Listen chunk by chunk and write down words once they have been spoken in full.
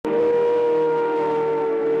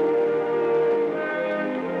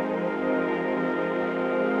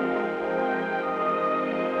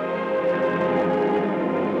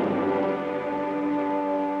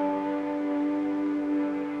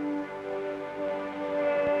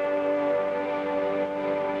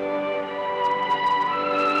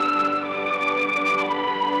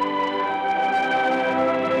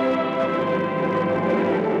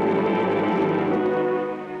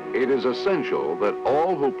essential that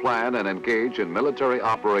all who plan and engage in military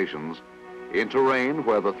operations in terrain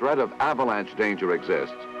where the threat of avalanche danger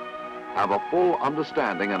exists have a full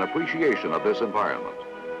understanding and appreciation of this environment.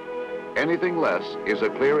 Anything less is a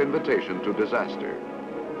clear invitation to disaster.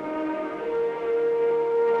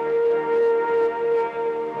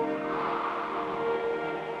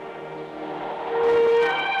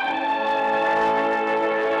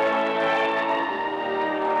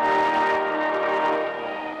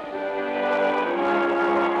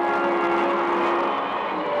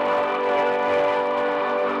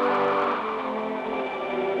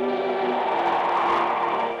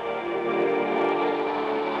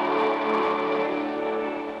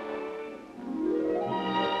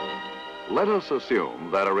 Let us assume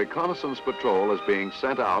that a reconnaissance patrol is being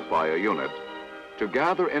sent out by a unit to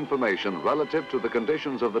gather information relative to the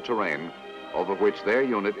conditions of the terrain over which their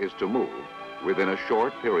unit is to move within a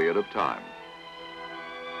short period of time.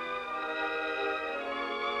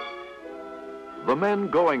 The men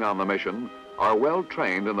going on the mission are well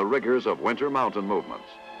trained in the rigors of winter mountain movements.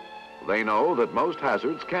 They know that most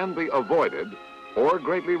hazards can be avoided or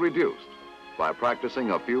greatly reduced by practicing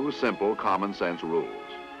a few simple common sense rules.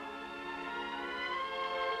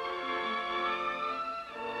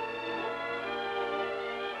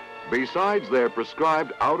 Besides their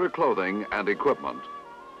prescribed outer clothing and equipment,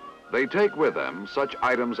 they take with them such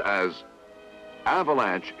items as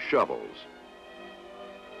avalanche shovels,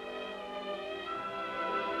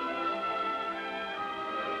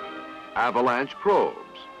 avalanche probes,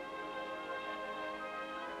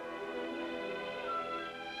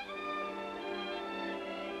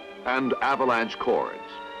 and avalanche cords.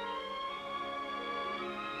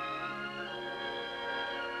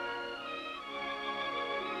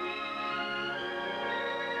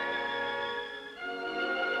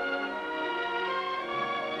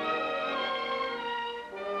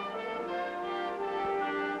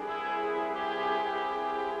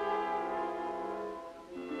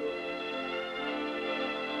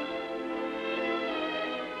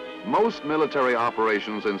 Most military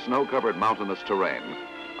operations in snow-covered mountainous terrain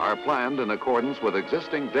are planned in accordance with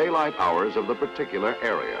existing daylight hours of the particular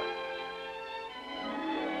area.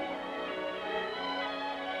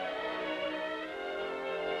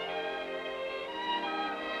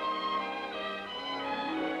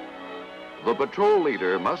 The patrol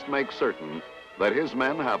leader must make certain that his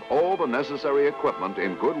men have all the necessary equipment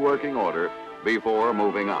in good working order before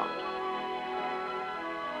moving out.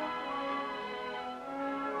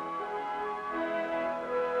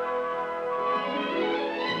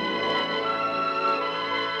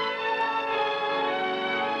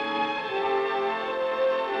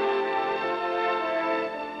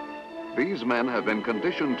 These men have been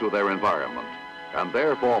conditioned to their environment and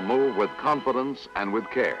therefore move with confidence and with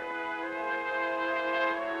care.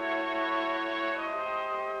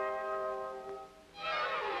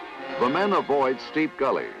 The men avoid steep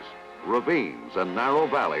gullies, ravines, and narrow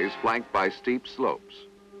valleys flanked by steep slopes.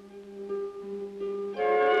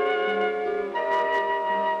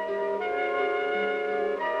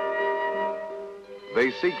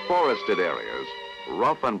 They seek forested areas,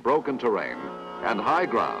 rough and broken terrain, and high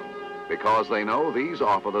ground, because they know these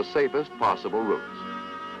offer the safest possible routes.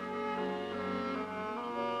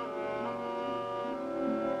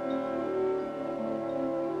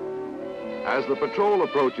 As the patrol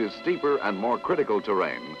approaches steeper and more critical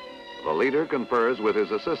terrain, the leader confers with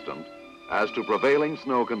his assistant as to prevailing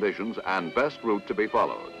snow conditions and best route to be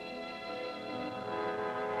followed.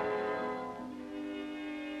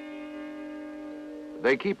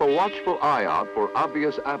 They keep a watchful eye out for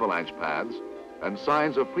obvious avalanche paths and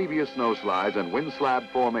signs of previous snowslides and wind slab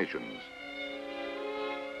formations.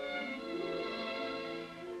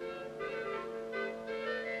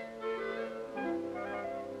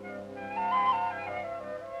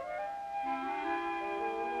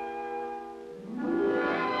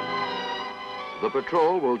 The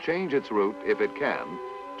patrol will change its route, if it can,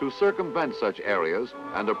 to circumvent such areas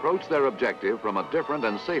and approach their objective from a different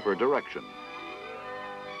and safer direction.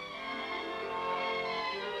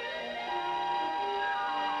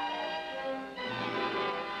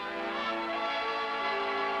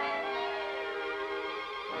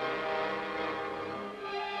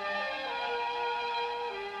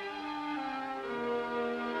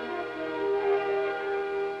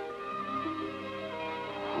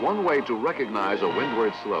 One way to recognize a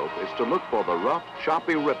windward slope is to look for the rough,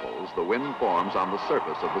 choppy ripples the wind forms on the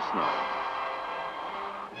surface of the snow.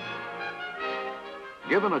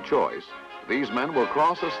 Given a choice, these men will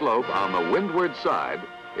cross a slope on the windward side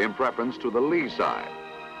in preference to the lee side.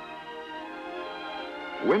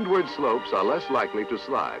 Windward slopes are less likely to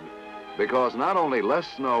slide because not only less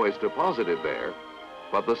snow is deposited there,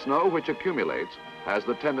 but the snow which accumulates has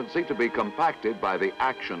the tendency to be compacted by the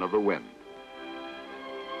action of the wind.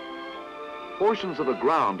 Portions of the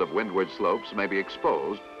ground of windward slopes may be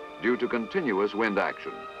exposed due to continuous wind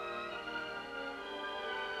action.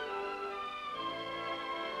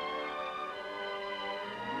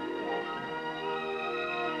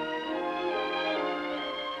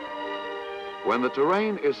 When the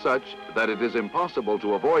terrain is such that it is impossible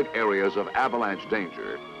to avoid areas of avalanche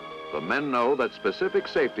danger, the men know that specific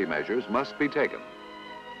safety measures must be taken.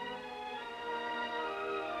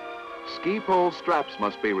 Ski pole straps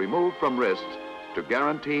must be removed from wrists to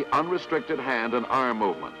guarantee unrestricted hand and arm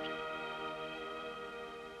movement.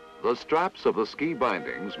 The straps of the ski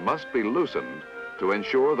bindings must be loosened to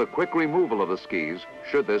ensure the quick removal of the skis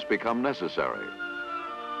should this become necessary.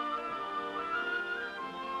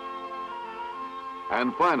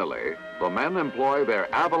 And finally, the men employ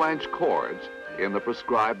their avalanche cords in the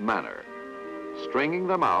prescribed manner, stringing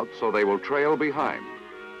them out so they will trail behind.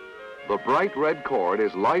 The bright red cord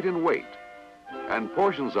is light in weight, and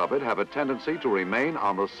portions of it have a tendency to remain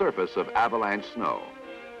on the surface of avalanche snow.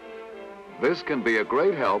 This can be a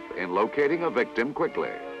great help in locating a victim quickly.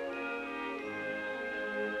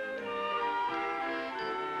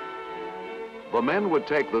 The men would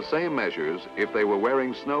take the same measures if they were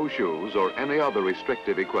wearing snowshoes or any other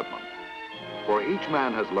restrictive equipment. For each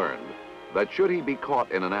man has learned that should he be caught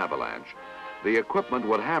in an avalanche, the equipment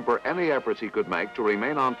would hamper any efforts he could make to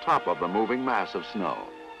remain on top of the moving mass of snow.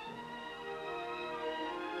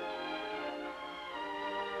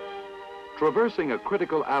 Traversing a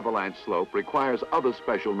critical avalanche slope requires other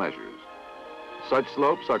special measures. Such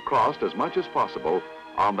slopes are crossed as much as possible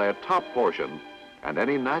on their top portion, and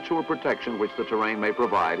any natural protection which the terrain may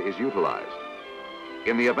provide is utilized.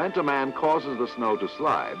 In the event a man causes the snow to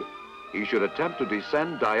slide, he should attempt to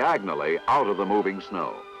descend diagonally out of the moving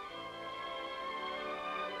snow.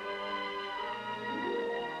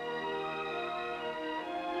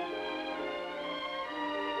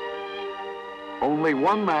 Only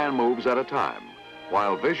one man moves at a time,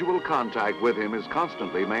 while visual contact with him is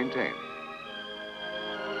constantly maintained.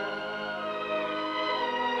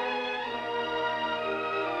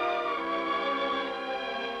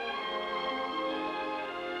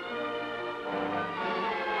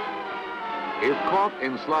 If caught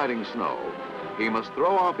in sliding snow, he must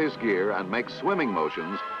throw off his gear and make swimming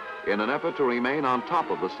motions in an effort to remain on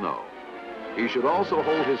top of the snow. He should also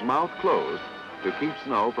hold his mouth closed to keep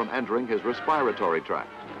snow from entering his respiratory tract.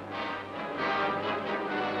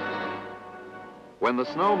 When the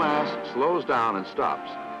snow mass slows down and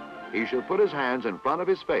stops, he should put his hands in front of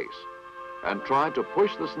his face and try to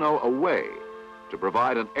push the snow away to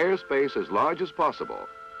provide an airspace as large as possible,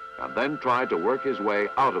 and then try to work his way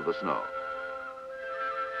out of the snow.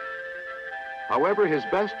 However, his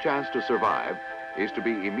best chance to survive is to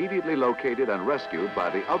be immediately located and rescued by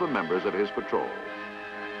the other members of his patrol.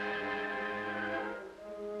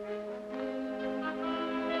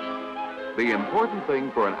 The important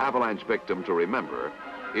thing for an avalanche victim to remember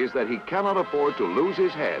is that he cannot afford to lose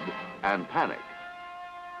his head and panic.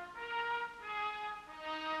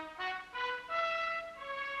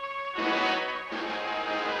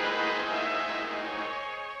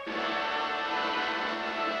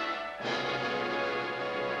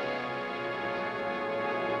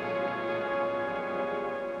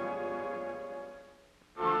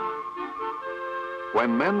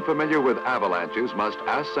 When men familiar with avalanches must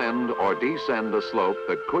ascend or descend a slope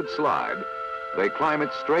that could slide, they climb it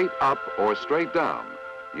straight up or straight down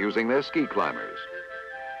using their ski climbers.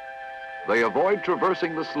 They avoid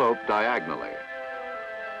traversing the slope diagonally.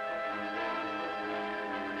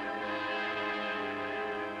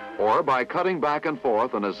 Or by cutting back and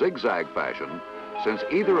forth in a zigzag fashion, since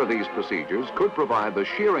either of these procedures could provide the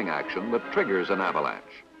shearing action that triggers an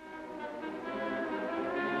avalanche.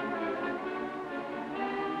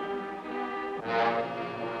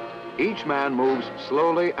 Each man moves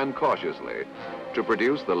slowly and cautiously to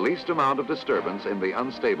produce the least amount of disturbance in the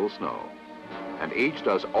unstable snow, and each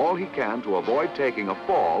does all he can to avoid taking a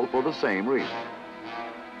fall for the same reason.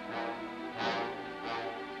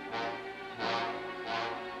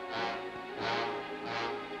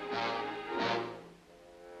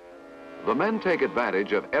 The men take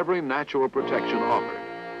advantage of every natural protection offered,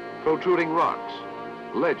 protruding rocks,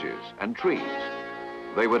 ledges, and trees.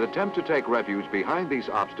 They would attempt to take refuge behind these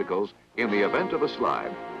obstacles in the event of a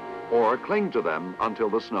slide, or cling to them until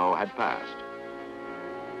the snow had passed.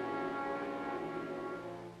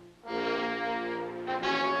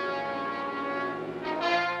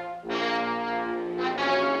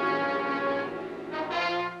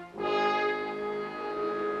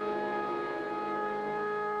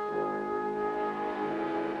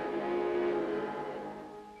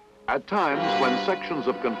 At times, when sections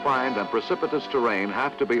of confined and precipitous terrain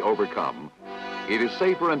have to be overcome, it is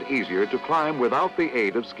safer and easier to climb without the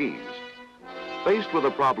aid of skis. Faced with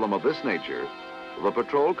a problem of this nature, the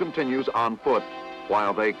patrol continues on foot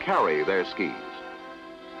while they carry their skis.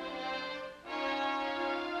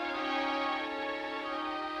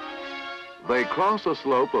 They cross a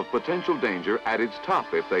slope of potential danger at its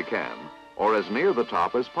top if they can, or as near the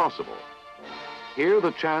top as possible. Here,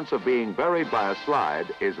 the chance of being buried by a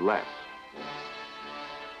slide is less.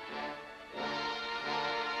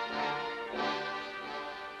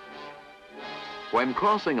 When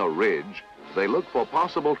crossing a ridge, they look for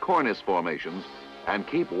possible cornice formations and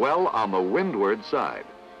keep well on the windward side,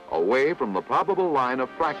 away from the probable line of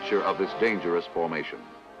fracture of this dangerous formation.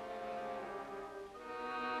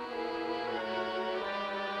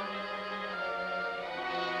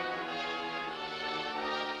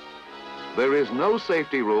 There is no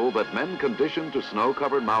safety rule that men conditioned to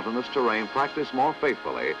snow-covered mountainous terrain practice more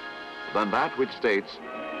faithfully than that which states,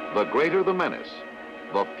 the greater the menace,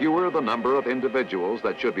 the fewer the number of individuals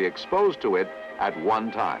that should be exposed to it at one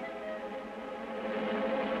time.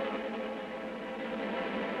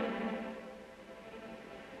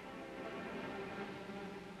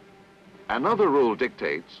 Another rule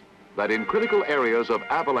dictates that in critical areas of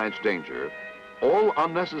avalanche danger, all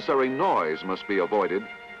unnecessary noise must be avoided,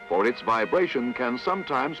 for its vibration can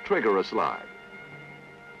sometimes trigger a slide.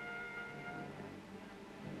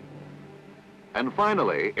 And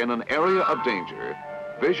finally, in an area of danger,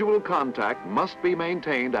 visual contact must be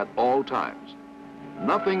maintained at all times.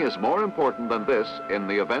 Nothing is more important than this in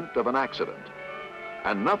the event of an accident.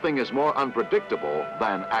 And nothing is more unpredictable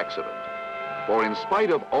than accident. For in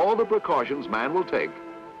spite of all the precautions man will take,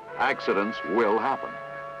 accidents will happen.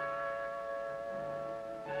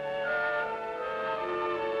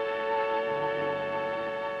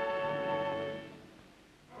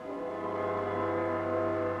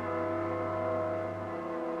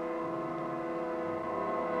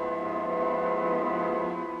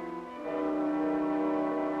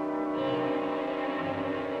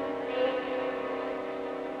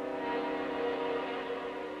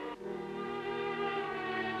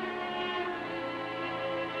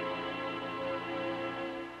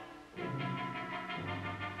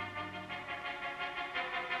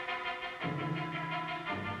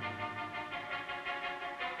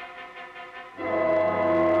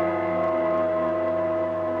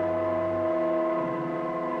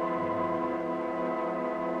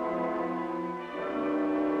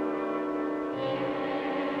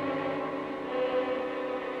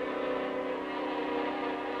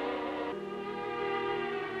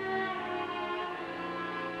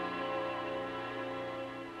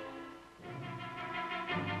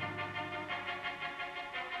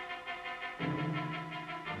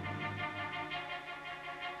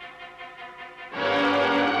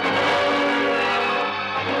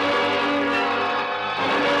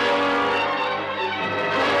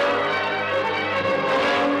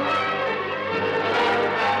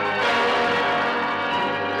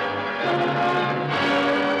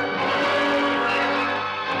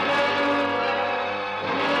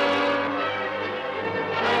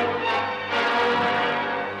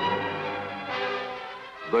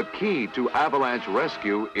 The key to avalanche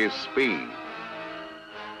rescue is speed.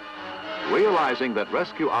 Realizing that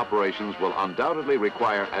rescue operations will undoubtedly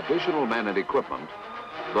require additional men and equipment,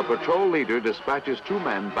 the patrol leader dispatches 2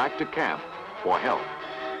 men back to camp for help.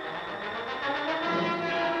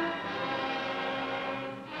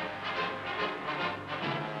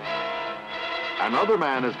 Another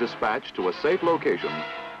man is dispatched to a safe location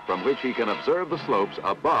from which he can observe the slopes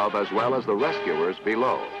above as well as the rescuers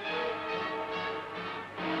below.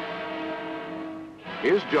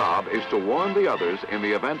 His job is to warn the others in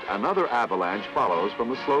the event another avalanche follows from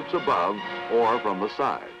the slopes above or from the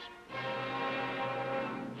sides.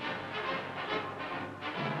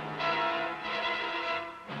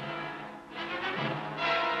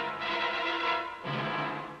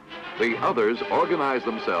 The others organize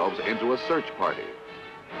themselves into a search party.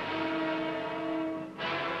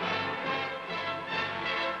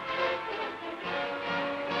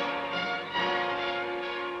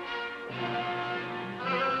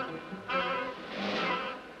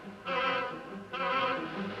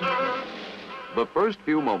 The first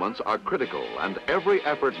few moments are critical, and every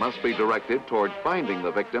effort must be directed toward finding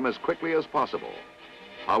the victim as quickly as possible.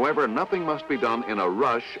 However, nothing must be done in a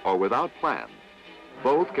rush or without plan.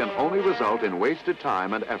 Both can only result in wasted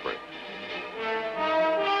time and effort.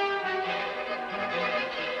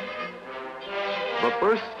 The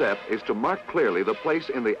first step is to mark clearly the place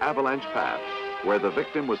in the avalanche path where the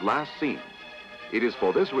victim was last seen. It is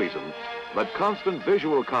for this reason that constant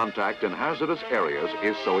visual contact in hazardous areas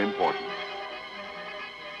is so important.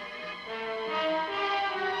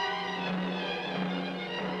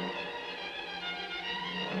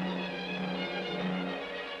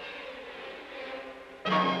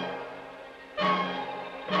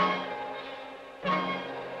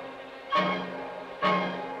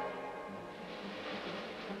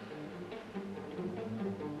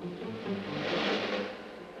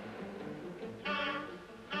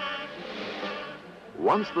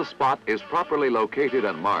 Once the spot is properly located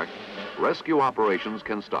and marked, rescue operations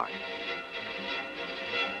can start.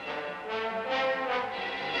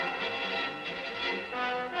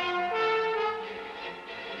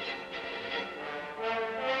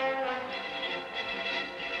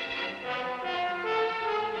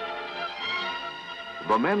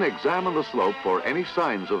 The men examine the slope for any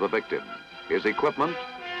signs of the victim, his equipment,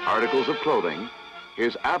 articles of clothing,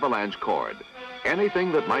 his avalanche cord,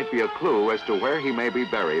 anything that might be a clue as to where he may be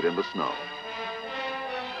buried in the snow.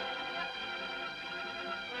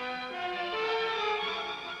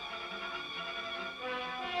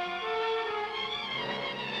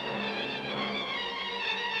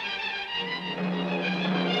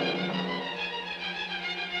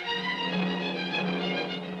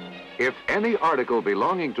 If any article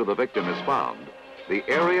belonging to the victim is found, the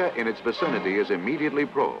area in its vicinity is immediately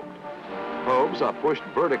probed. Probes are pushed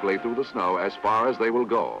vertically through the snow as far as they will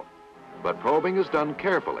go, but probing is done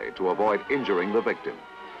carefully to avoid injuring the victim.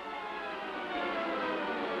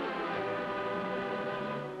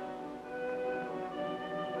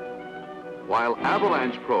 While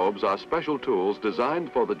avalanche probes are special tools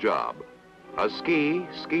designed for the job, a ski,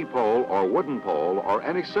 ski pole, or wooden pole, or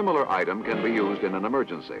any similar item can be used in an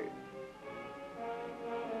emergency.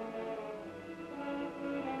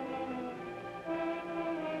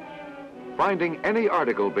 Finding any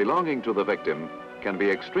article belonging to the victim can be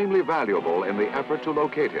extremely valuable in the effort to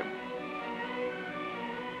locate him.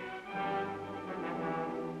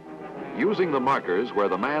 Using the markers where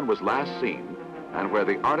the man was last seen and where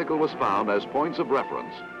the article was found as points of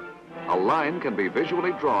reference, a line can be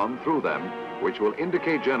visually drawn through them, which will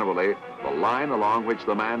indicate generally the line along which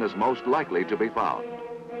the man is most likely to be found.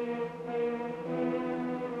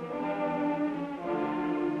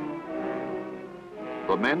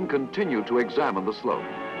 The men continue to examine the slope.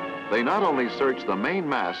 They not only search the main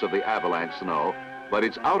mass of the avalanche snow, but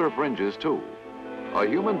its outer fringes too. A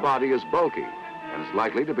human body is bulky and is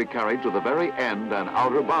likely to be carried to the very end and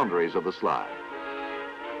outer boundaries of the slide.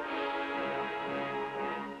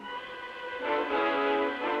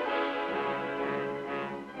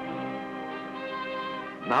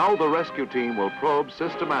 Now the rescue team will probe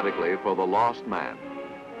systematically for the lost man.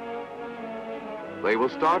 They will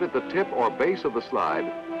start at the tip or base of the slide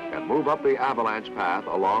and move up the avalanche path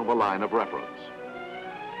along the line of reference.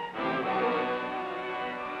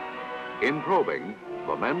 In probing,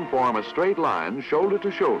 the men form a straight line shoulder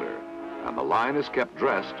to shoulder, and the line is kept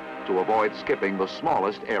dressed to avoid skipping the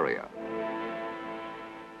smallest area.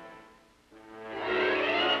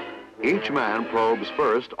 Each man probes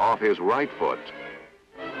first off his right foot,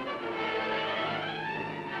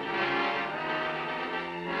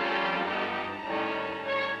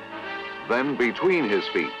 then between his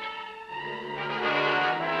feet,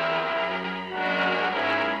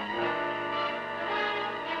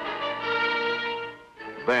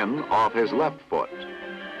 then off his left foot.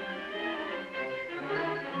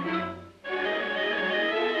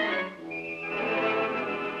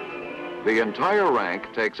 The entire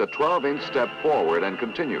rank takes a 12-inch step forward and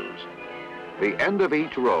continues. The end of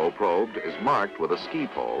each row probed is marked with a ski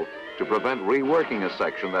pole to prevent reworking a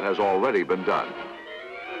section that has already been done.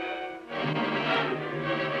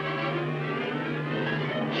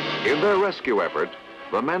 In their rescue effort,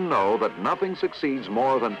 the men know that nothing succeeds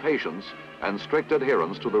more than patience and strict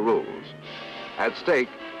adherence to the rules. At stake,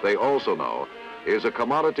 they also know, is a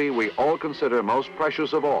commodity we all consider most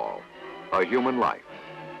precious of all, a human life.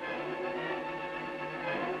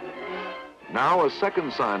 Now a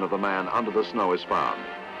second sign of the man under the snow is found,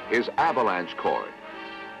 his avalanche cord.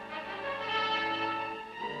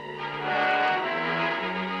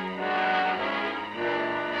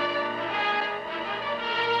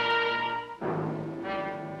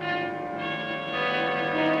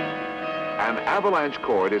 An avalanche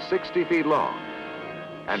cord is 60 feet long,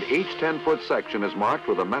 and each 10-foot section is marked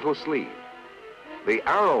with a metal sleeve. The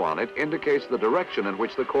arrow on it indicates the direction in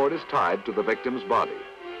which the cord is tied to the victim's body.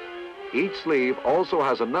 Each sleeve also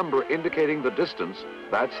has a number indicating the distance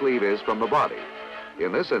that sleeve is from the body.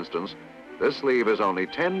 In this instance, this sleeve is only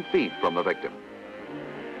 10 feet from the victim.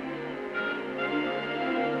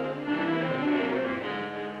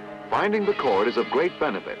 Finding the cord is of great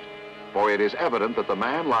benefit, for it is evident that the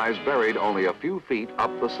man lies buried only a few feet up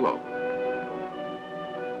the slope.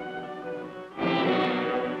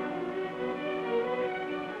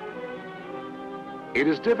 It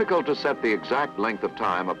is difficult to set the exact length of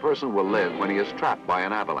time a person will live when he is trapped by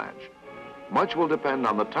an avalanche. Much will depend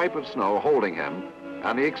on the type of snow holding him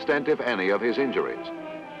and the extent, if any, of his injuries.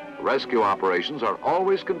 Rescue operations are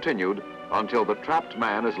always continued until the trapped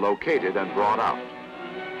man is located and brought out.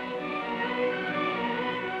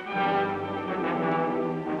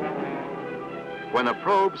 When a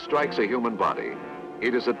probe strikes a human body,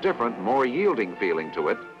 it is a different, more yielding feeling to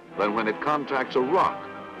it than when it contacts a rock,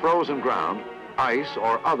 frozen ground, ice,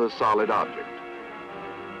 or other solid object.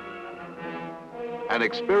 An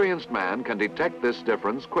experienced man can detect this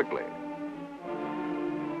difference quickly.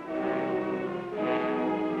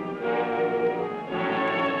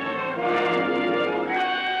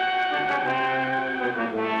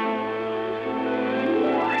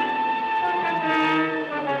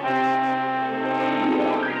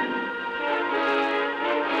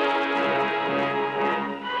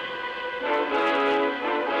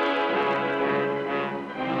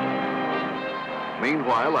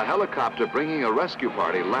 Meanwhile, a helicopter bringing a rescue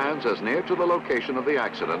party lands as near to the location of the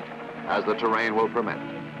accident as the terrain will permit.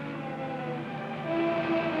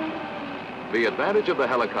 The advantage of the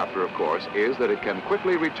helicopter, of course, is that it can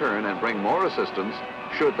quickly return and bring more assistance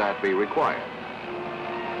should that be required.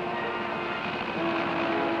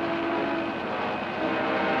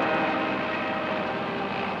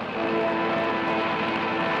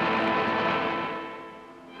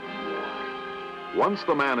 Once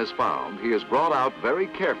the man is found, he is brought out very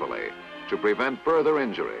carefully to prevent further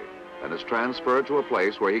injury and is transferred to a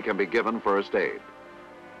place where he can be given first aid.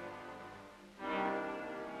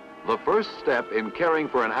 The first step in caring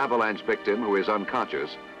for an avalanche victim who is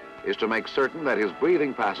unconscious is to make certain that his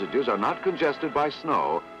breathing passages are not congested by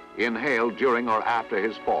snow inhaled during or after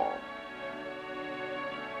his fall.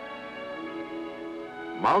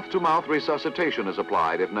 Mouth-to-mouth resuscitation is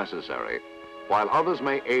applied if necessary, while others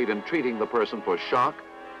may aid in treating the person for shock,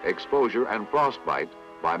 exposure, and frostbite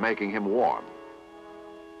by making him warm.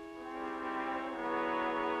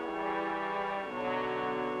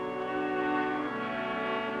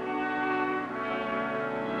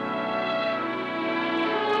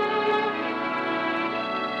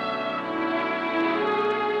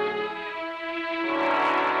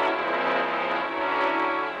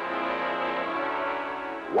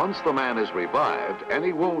 Once the man is revived,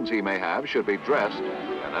 any wounds he may have should be dressed,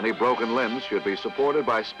 and any broken limbs should be supported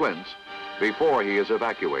by splints before he is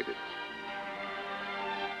evacuated.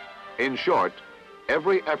 In short,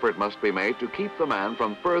 every effort must be made to keep the man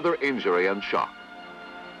from further injury and shock.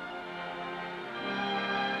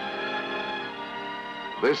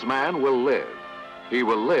 This man will live. He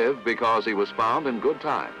will live because he was found in good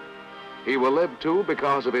time. He will live, too,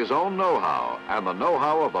 because of his own know-how and the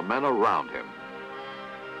know-how of the men around him.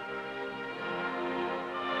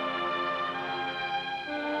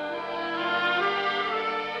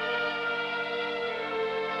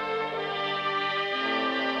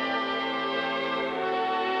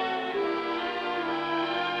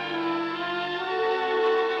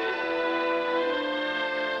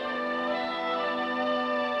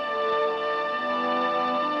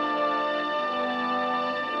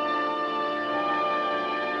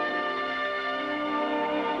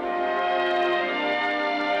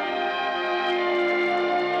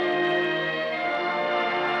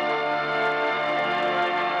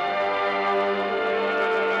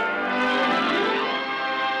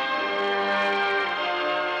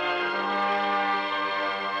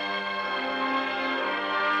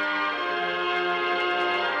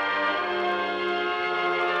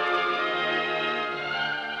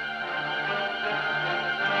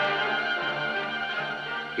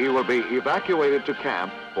 He will be evacuated to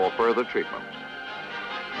camp for further treatment.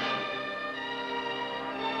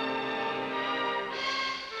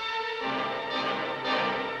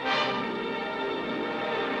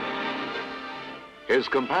 His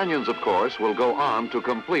companions, of course, will go on to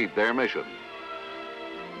complete their mission.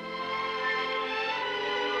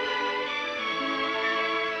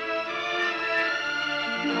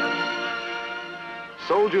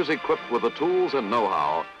 Soldiers equipped with the tools and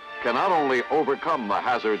know-how can not only overcome the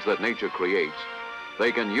hazards that nature creates,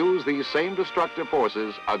 they can use these same destructive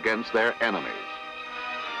forces against their enemies.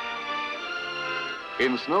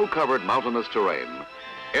 In snow-covered mountainous terrain,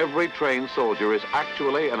 every trained soldier is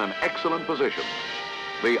actually in an excellent position.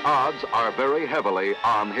 The odds are very heavily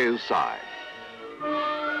on his side.